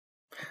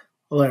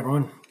Hello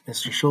everyone,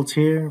 Mr. Schultz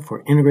here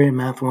for Integrated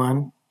Math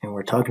 1, and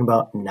we're talking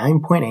about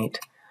 9.8,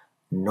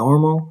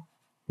 normal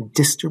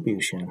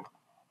distribution.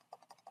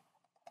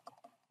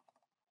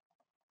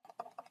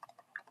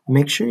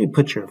 Make sure you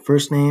put your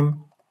first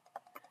name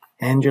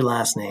and your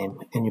last name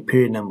and your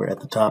period number at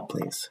the top,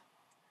 please.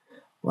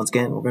 Once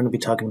again, we're going to be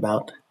talking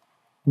about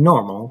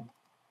normal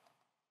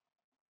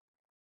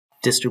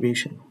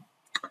distribution.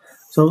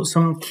 So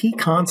some key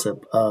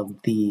concept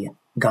of the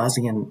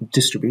Gaussian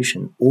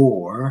distribution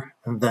or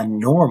the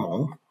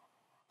normal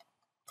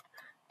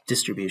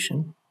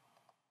distribution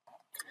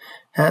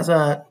has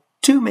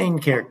two main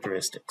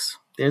characteristics.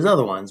 There's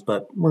other ones,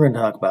 but we're going to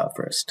talk about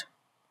first.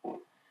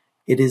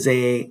 It is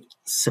a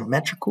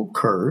symmetrical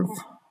curve.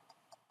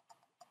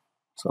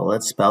 So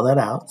let's spell that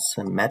out.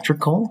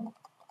 Symmetrical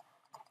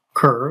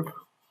curve.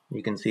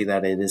 You can see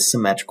that it is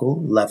symmetrical.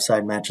 Left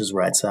side matches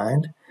right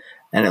side.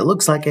 And it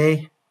looks like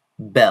a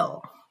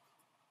bell.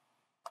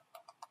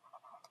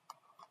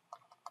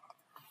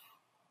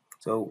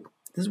 So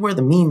this is where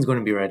the mean is going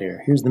to be right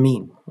here. Here's the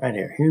mean right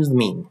here. Here's the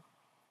mean.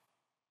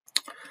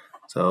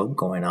 So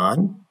going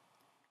on,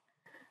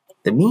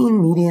 the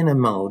mean, median, and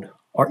mode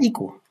are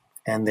equal,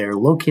 and they're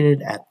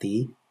located at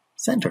the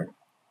center.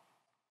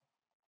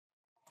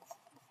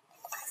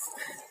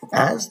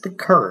 As the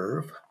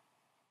curve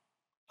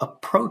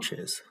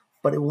approaches,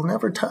 but it will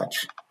never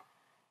touch.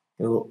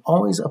 It will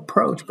always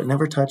approach, but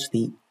never touch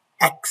the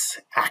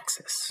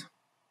x-axis.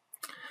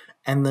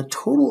 And the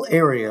total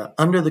area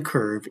under the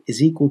curve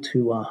is equal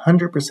to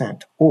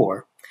 100%,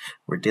 or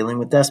we're dealing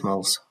with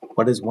decimals.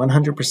 What is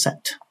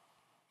 100%?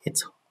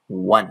 It's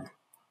 1.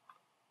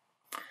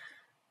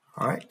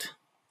 All right.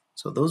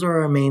 So those are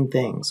our main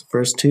things.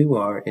 First two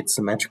are it's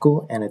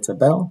symmetrical and it's a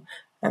bell.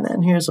 And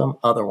then here's some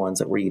other ones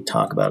that we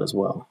talk about as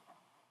well.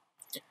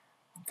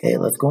 Okay,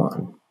 let's go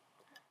on.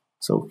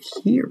 So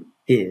here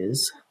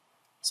is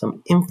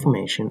some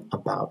information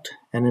about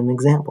and an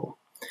example.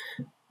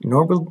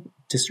 Normal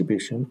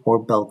distribution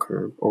or bell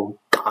curve or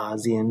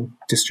Gaussian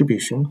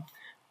distribution.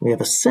 We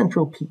have a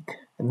central peak.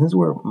 And this is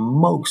where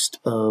most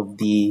of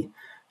the,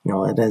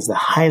 it has the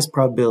highest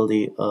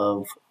probability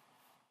of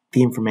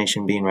the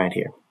information being right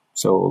here.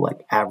 So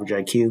like average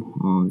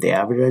IQ, the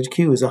average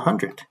IQ is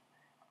 100.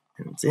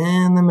 And it's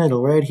in the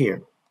middle right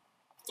here.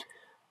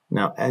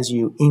 Now, as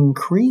you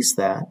increase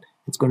that,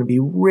 it's going to be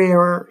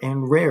rarer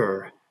and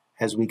rarer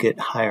as we get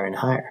higher and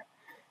higher.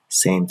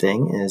 Same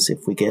thing as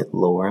if we get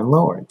lower and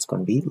lower. It's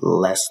going to be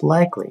less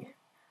likely.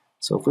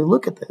 So if we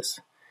look at this,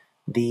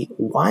 the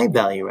Y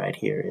value right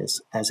here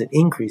is, as it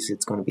increases,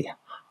 it's going to be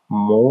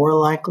more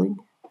likely.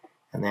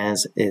 And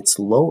as it's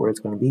lower,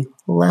 it's going to be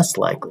less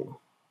likely.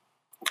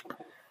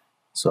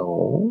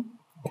 So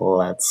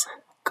let's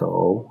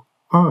go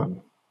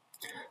on.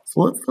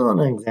 So let's do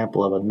an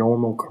example of a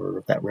normal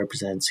curve that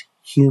represents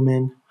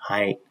human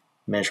height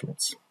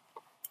measurements.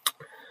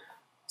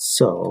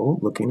 So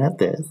looking at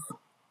this,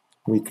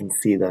 we can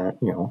see that,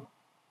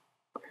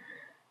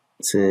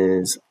 this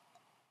is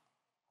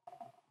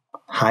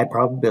high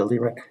probability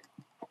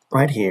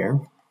right here.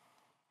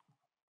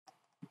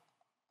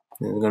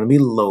 There's going to be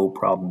low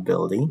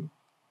probability.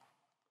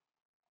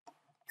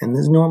 And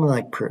this is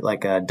normally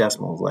like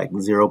decimals, like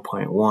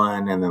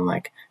 0.1, and then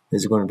like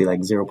this is going to be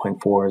like 0.4,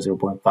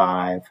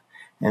 0.5.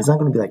 And it's not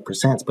going to be like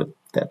percents, but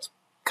that's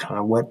kind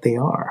of what they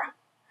are.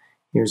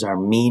 Here's our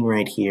mean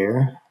right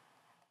here.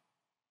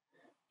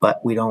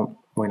 But we're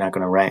not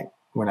going to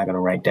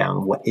write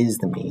down what is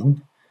the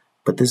mean,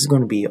 but this is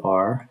going to be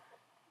our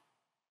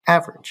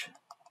average.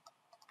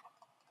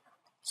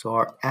 So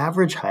our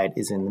average height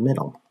is in the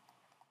middle.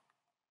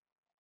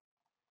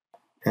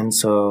 And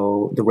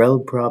so the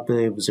relative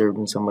probability of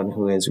observing someone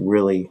who is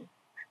really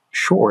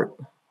short,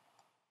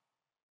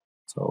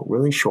 so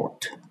really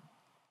short,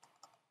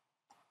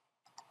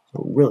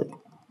 so really.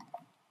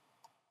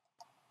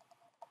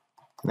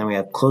 And then we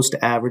have close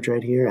to average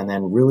right here, and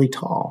then really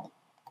tall.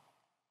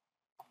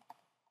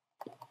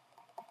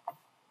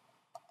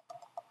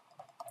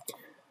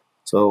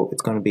 So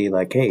it's going to be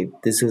like, hey,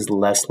 this is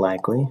less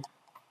likely,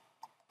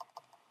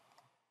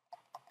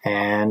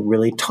 and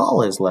really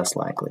tall is less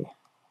likely.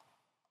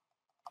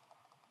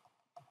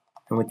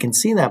 And we can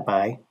see that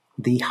by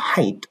the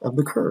height of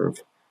the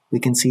curve. We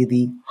can see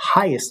the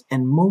highest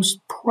and most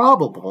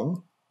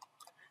probable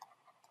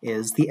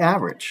is the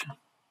average.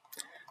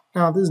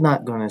 Now, this is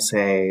not going to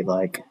say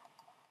like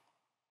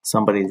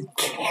somebody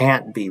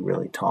can't be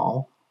really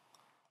tall,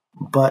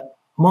 but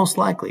most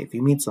likely if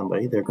you meet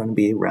somebody, they're going to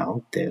be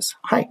around this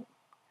height.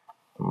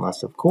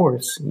 Unless, of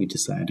course, you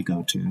decide to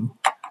go to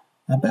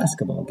a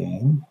basketball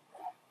game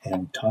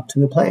and talk to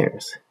the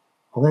players.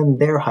 Well, then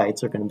their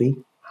heights are going to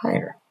be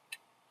higher.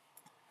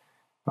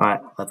 All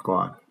right, let's go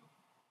on.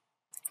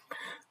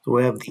 So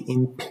we have the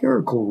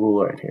empirical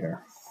rule right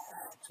here.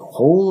 So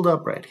hold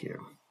up right here.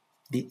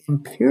 The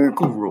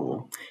empirical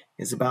rule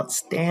is about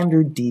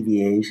standard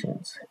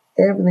deviations.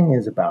 Everything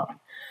is about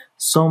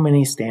so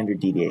many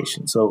standard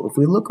deviations. So if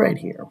we look right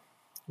here,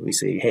 we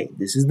say, hey,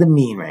 this is the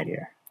mean right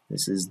here.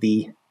 This is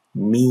the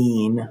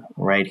mean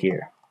right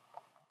here.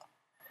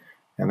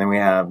 And then we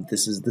have,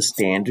 this is the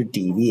standard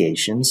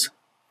deviations.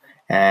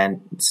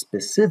 And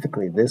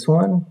specifically this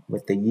one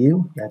with the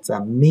U, that's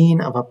a mean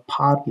of a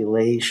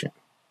population.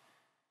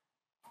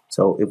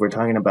 So if we're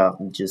talking about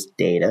just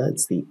data,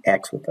 it's the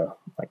X with the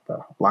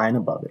line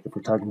above it. If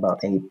we're talking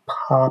about a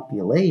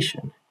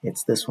population,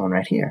 it's this one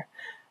right here.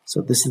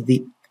 So this is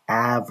the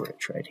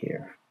average right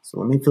here. So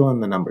let me fill in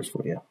the numbers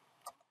for you.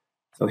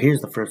 So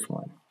here's the first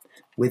one.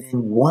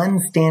 Within one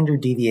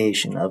standard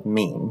deviation of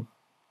mean,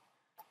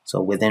 so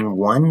within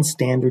one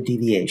standard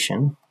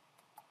deviation,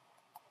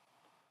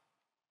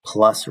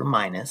 plus or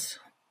minus,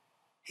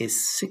 is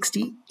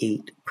 68%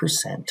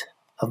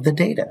 of the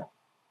data.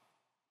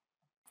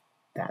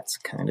 That's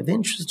kind of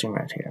interesting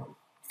right here.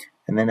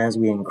 And then as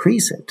we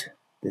increase it,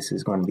 this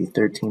is going to be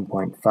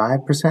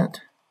 13.5%,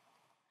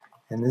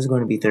 and this is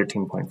going to be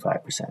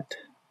 13.5%.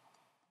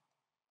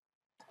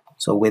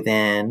 So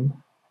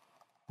within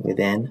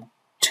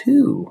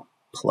 2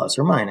 plus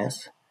or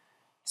minus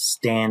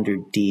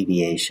standard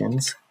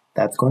deviations,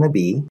 that's going to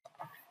be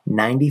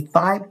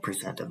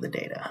 95% of the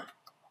data.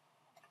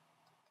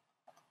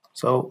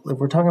 So if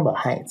we're talking about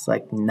heights,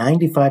 like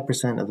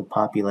 95% of the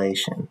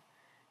population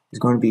is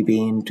going to be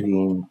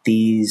between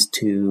these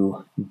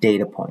two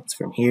data points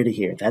from here to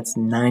here. That's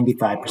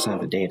 95%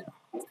 of the data.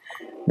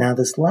 Now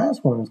this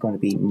last one is going to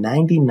be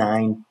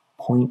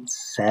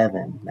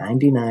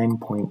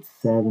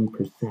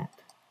 99.7%.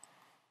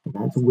 And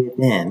that's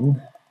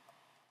within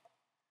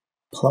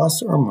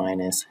plus or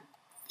minus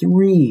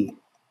 3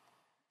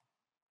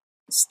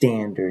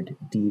 standard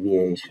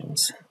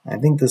deviations. I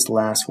think this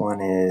last one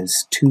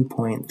is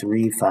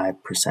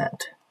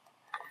 2.35%.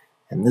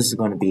 And this is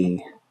going to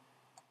be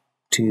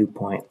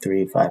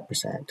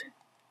 2.35%.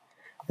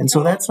 And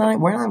so that's not,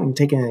 we're not even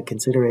taking into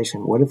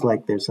consideration, what if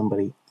like there's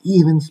somebody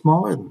even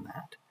smaller than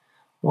that?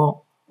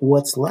 Well,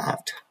 what's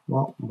left?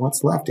 Well,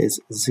 what's left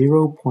is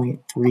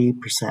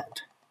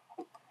 0.3%.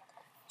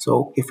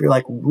 So if you're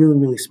like really,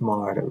 really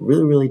smart or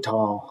really, really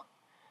tall,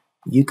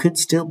 you could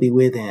still be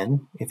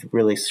within, if you're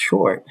really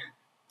short,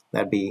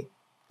 that'd be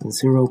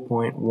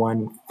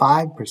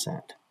 0.15%.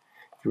 If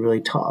you're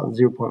really tall,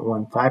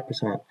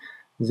 0.15%,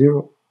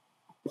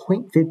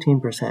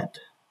 0.15%,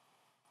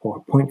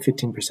 or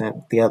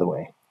 0.15% the other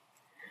way.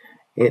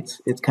 It's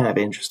kind of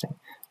interesting.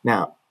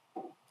 Now,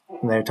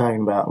 they're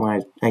talking about,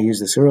 when I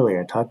used this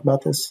earlier, I talked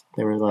about this,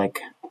 there was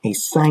like a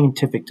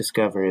scientific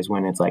discovery is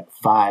when it's like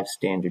 5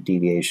 standard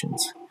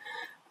deviations.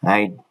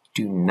 I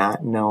do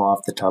not know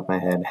off the top of my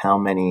head how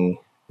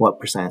many, what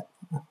percent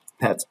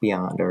that's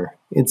beyond, or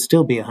it'd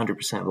still be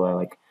 100%, but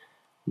like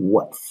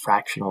what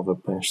fraction of a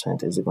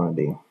percent is it going to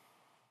be?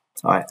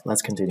 All right,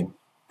 let's continue.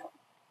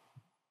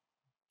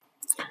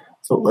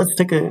 So let's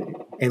take a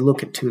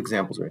look at 2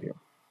 examples right here.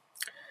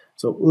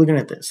 So looking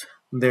at this,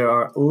 there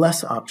are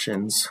less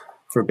options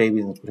for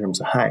babies in terms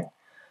of height.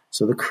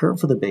 So the curve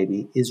for the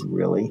baby is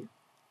really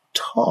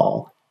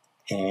tall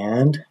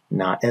and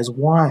not as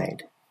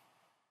wide.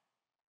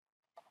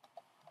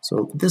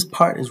 So this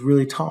part is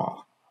really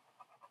tall.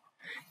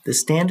 The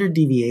standard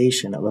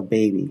deviation of a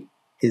baby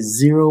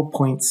is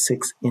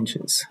 0.6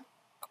 inches.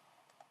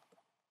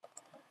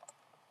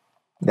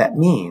 That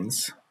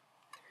means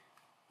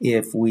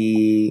if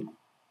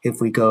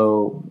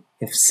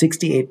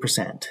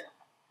 68%,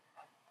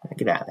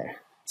 get out of there,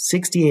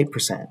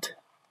 68%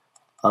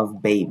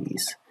 of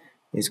babies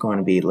is going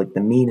to be, like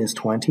the mean is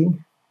 20,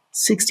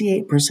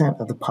 68%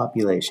 of the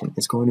population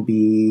is going to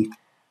be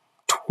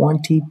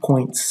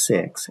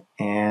 20.6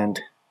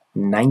 and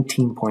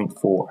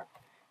 19.4.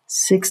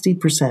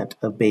 60%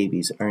 of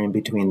babies are in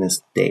between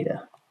this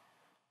data.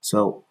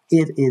 So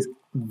it is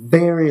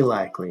very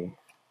likely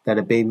that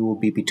a baby will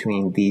be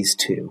between these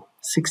two,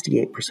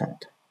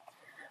 68%.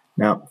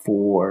 Now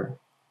for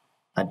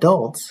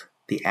adults,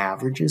 the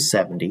average is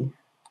 70,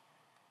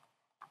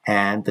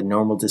 and the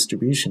normal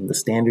distribution, the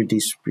standard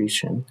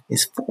distribution,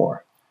 is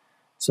 4.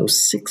 So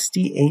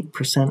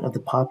 68% of the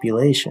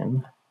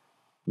population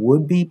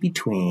would be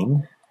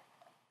between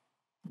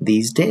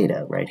these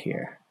data right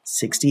here,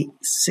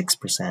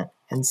 66%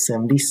 and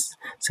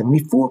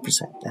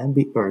 74%. That'd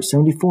be, or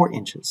 74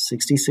 inches,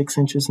 66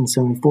 inches and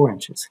 74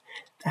 inches.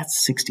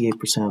 That's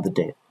 68% of the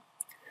data.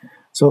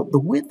 So the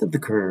width of the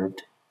curve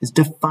is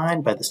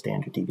defined by the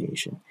standard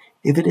deviation.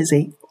 If it is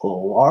a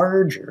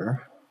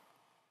larger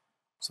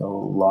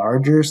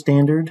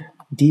standard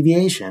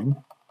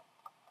deviation,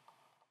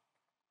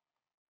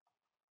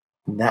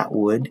 that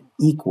would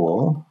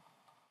equal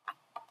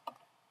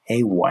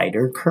a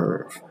wider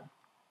curve.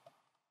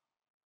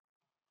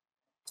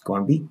 It's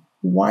going to be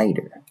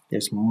wider.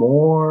 There's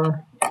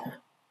more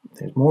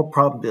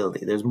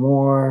probability. There's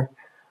more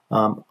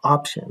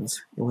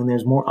options. And when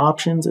there's more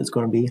options, it's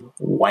going to be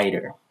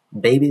wider.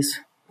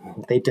 Babies,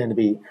 they tend to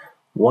be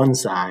one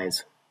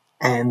size,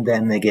 and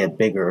then they get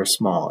bigger or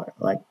smaller.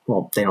 Like,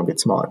 well, they don't get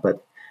smaller,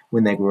 but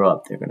when they grow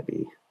up, they're going to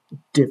be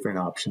different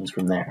options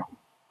from there.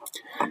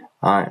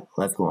 All right,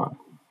 let's go on.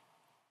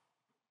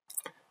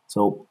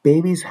 So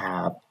babies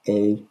have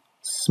a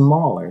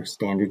smaller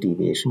standard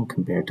deviation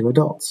compared to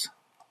adults.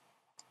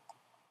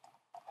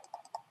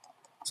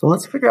 So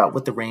let's figure out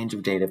what the range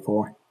of data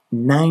for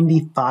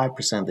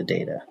 95% of the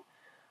data,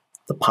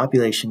 the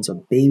populations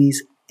of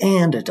babies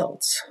and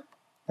adults.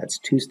 That's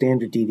 2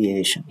 standard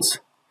deviations.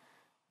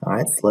 All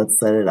right, so let's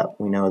set it up.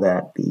 We know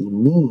that the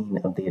mean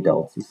of the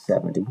adults is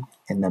 70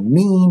 and the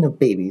mean of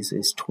babies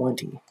is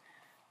 20.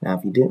 Now,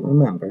 if you didn't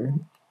remember,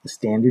 the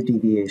standard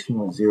deviation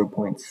was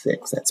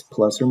 0.6. That's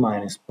plus or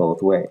minus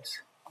both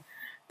ways.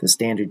 The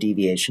standard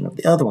deviation of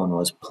the other one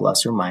was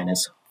plus or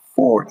minus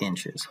 4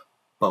 inches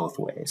both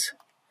ways.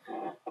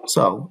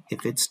 So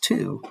if it's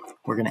 2,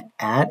 we're going to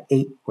add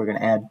 8. We're going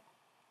to add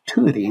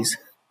 2 of these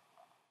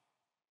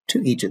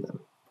to each of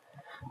them.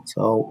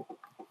 So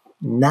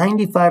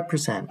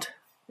 95%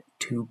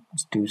 to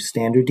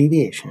standard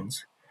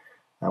deviations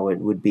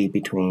would be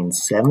between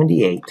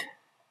 78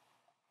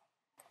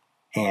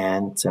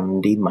 and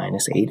 70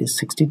 minus 8 is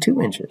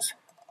 62 inches.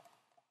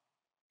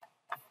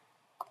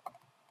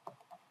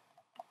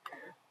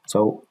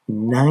 So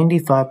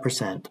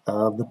 95%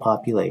 of the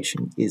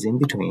population is in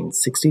between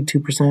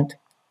 62%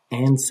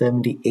 and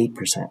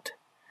 78%.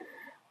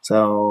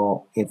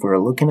 So if we're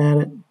looking at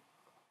it,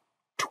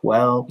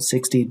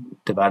 60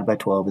 divided by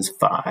 12 is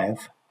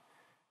 5.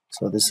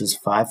 So this is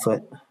 5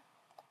 foot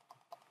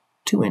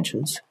 2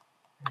 inches.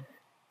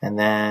 And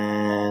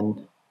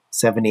then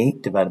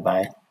 78 divided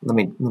by, let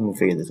me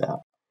figure this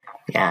out.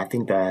 Yeah, I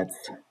think that's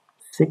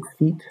 6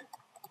 feet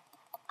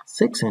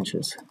 6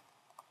 inches.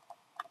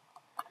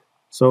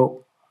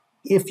 So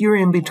if you're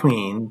in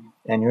between,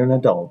 and you're an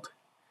adult,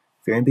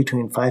 if you're in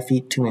between 5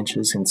 feet 2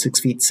 inches and 6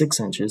 feet 6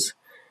 inches,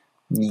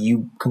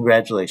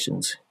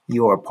 congratulations,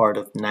 you are part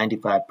of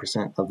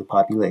 95% of the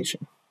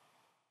population,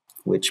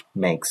 which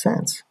makes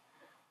sense.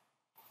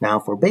 Now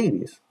for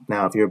babies,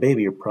 if you're a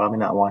baby, you're probably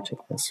not watching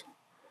this,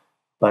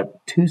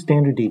 but 2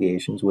 standard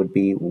deviations would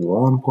be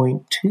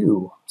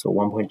 1.2. So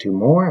 1.2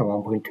 more and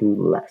 1.2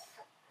 less.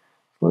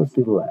 So let's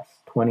do the less.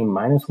 20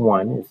 minus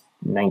 1 is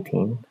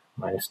 19,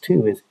 minus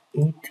 2 is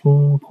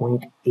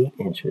 18.8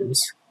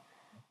 inches,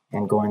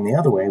 and going the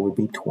other way would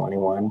be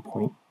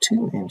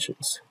 21.2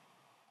 inches.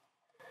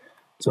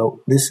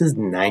 So this is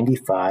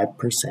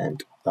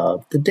 95%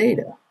 of the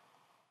data.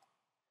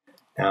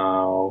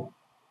 Now,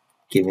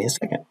 give me a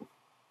second.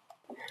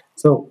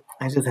 So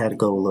I just had to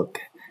go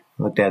looked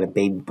at a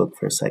baby book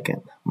for a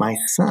second. My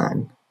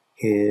son,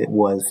 it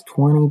was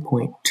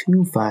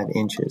 20.25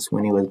 inches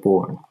when he was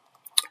born.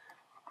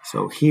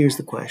 So here's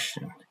the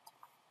question.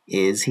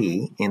 Is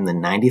he in the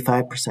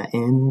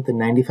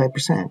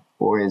 95%,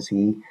 or is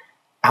he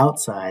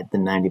outside the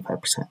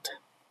 95%?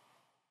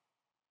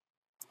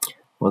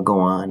 We'll go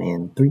on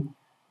in 3,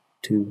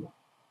 2,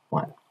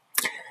 1.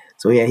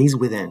 So yeah, he's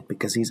within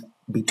because he's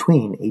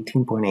between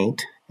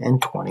 18.8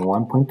 and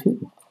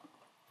 21.2.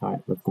 All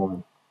right, let's go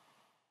on.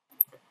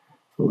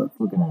 So let's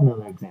look at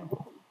another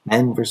example.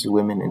 Men versus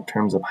women in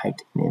terms of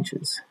height in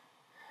inches.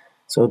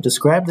 So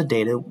describe the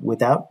data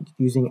without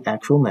using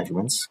actual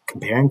measurements.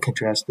 Compare and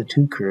contrast the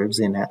 2 curves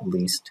in at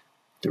least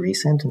 3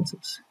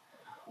 sentences.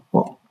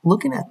 Well,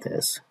 looking at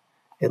this,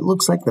 it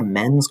looks like the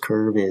men's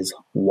curve is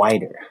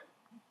wider.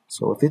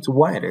 So if it's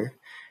wider,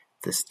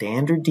 the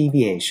standard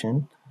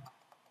deviation.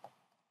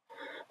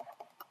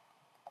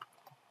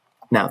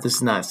 Now, this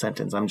is not a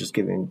sentence. I'm just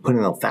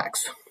putting out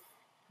facts.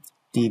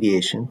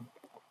 Deviation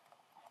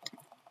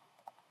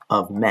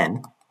of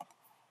men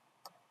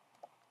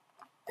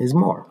is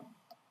more.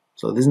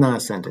 So this is not a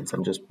sentence.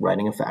 I'm just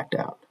writing a fact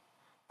out.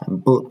 I'm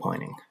bullet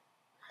pointing.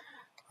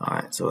 All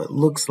right, so it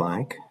looks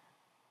like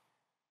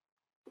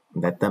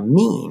that the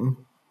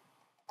mean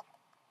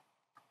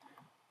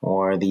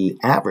or the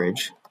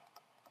average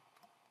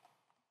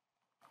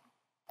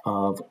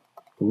of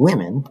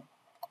women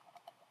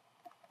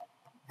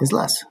is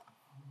less.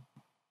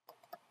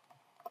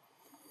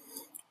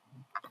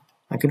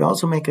 I could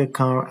also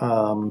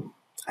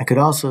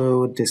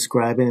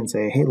describe it and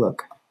say, hey,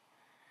 look,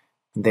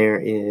 there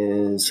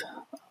is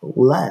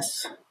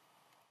less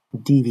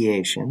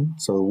deviation.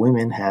 So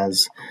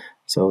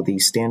the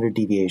standard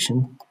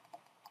deviation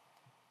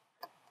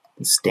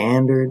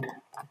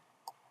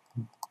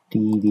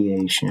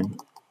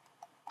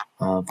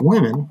of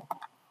women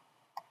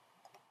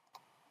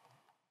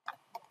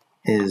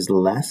is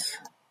less,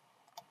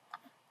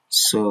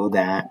 so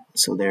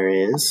there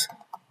is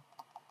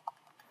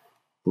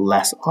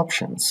less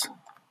options.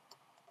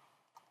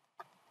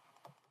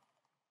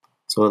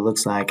 So it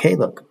looks like, hey,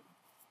 look,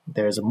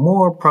 there's a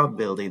more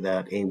probability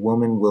that a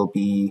woman will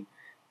be,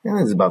 and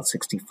it's about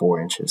 64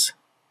 inches.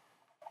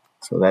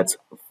 So that's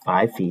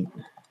 5 feet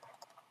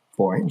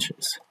 4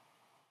 inches.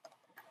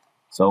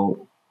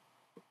 So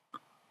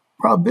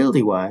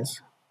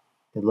probability-wise,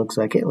 it looks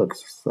like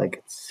it's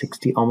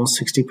 60,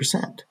 almost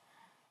 60%.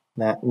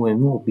 That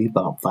women will be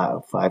about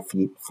 5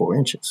 feet 4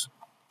 inches.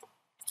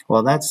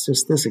 Well, that's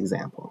just this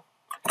example.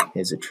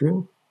 Is it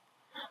true?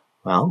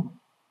 Well,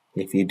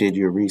 if you did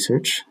your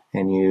research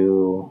and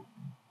you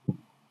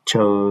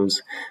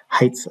chose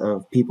heights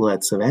of people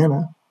at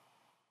Savannah,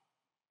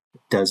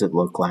 does it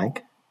look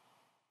like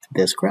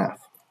this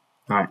graph?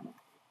 All right,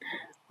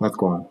 let's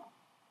go on.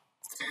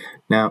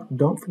 Now,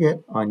 don't forget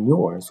on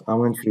yours, I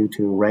want you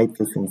to write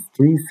this in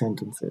 3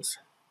 sentences.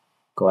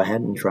 Go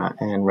ahead and try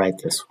and write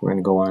this. We're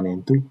going to go on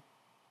in 3,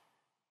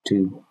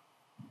 2,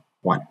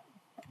 1.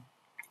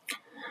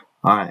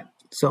 All right,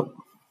 so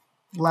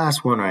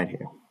last one right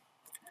here.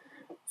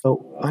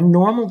 So a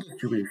normal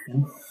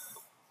distribution,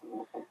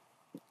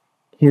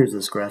 here's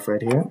this graph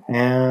right here,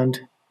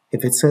 and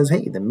if it says,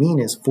 hey, the mean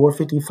is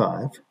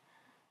 455,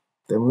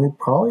 then we'd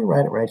probably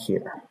write it right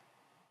here.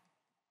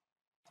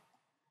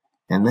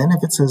 And then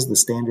if it says the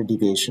standard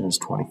deviation is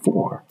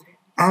 24,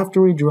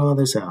 after we draw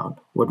this out,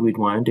 what we'd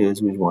want to do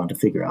is we'd want to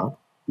figure out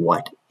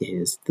what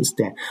is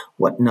the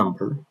what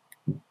number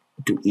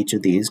do each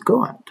of these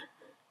go at?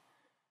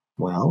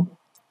 Well,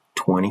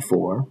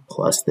 24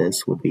 plus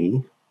this would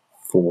be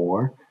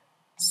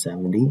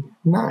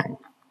 479.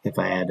 If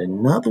I add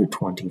another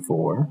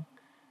 24,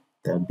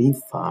 that would be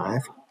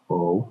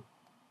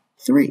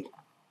 503.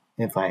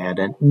 If I add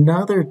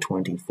another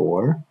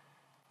 24,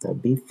 that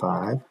would be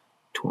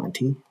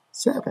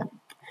 527.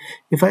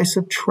 If I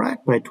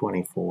subtract by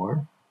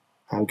 24,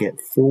 I'll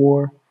get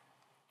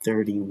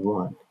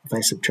 431. If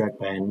I subtract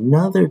by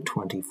another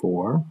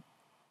 24,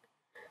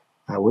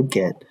 I would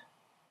get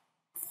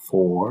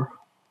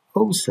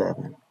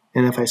 407.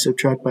 And if I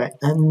subtract by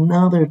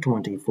another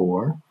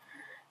 24,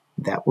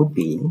 that would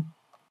be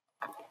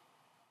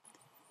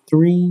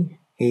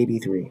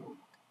 383.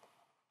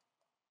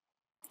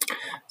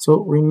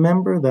 So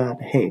remember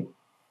that, hey,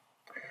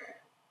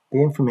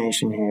 the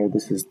information here,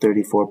 this is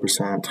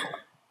 34%,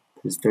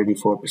 this is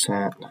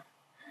 34%,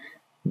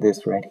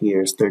 this right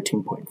here is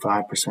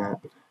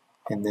 13.5%,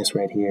 and this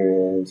right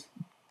here is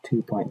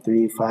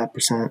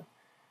 2.35%.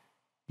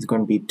 It's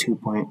going to be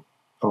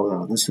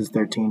this is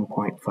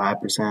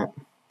 13.5%,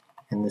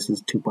 and this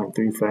is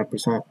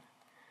 2.35%.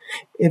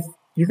 If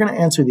you're going to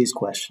answer these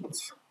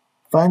questions,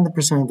 find the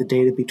percent of the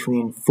data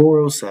between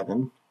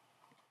 407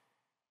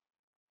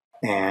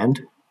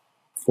 and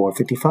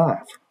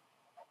 455.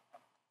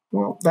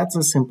 Well, that's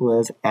as simple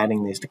as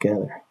adding these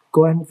together.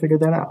 Go ahead and figure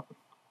that out.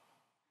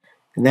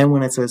 And then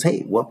when it says,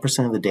 hey, what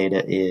percent of the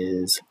data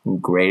is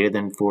greater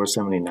than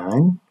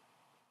 479?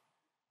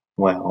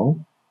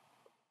 Well,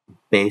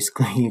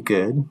 basically you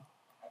could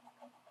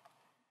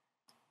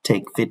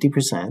take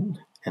 50%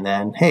 and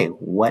then, hey,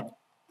 what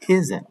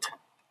isn't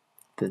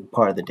the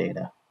part of the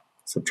data?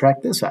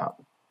 Subtract this out.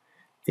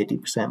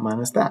 50%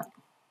 minus that.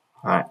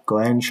 All right, go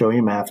ahead and show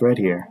your math right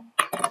here.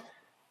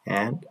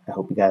 And I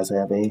hope you guys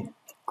have a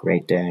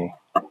great day.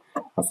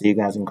 I'll see you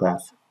guys in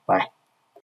class. Bye.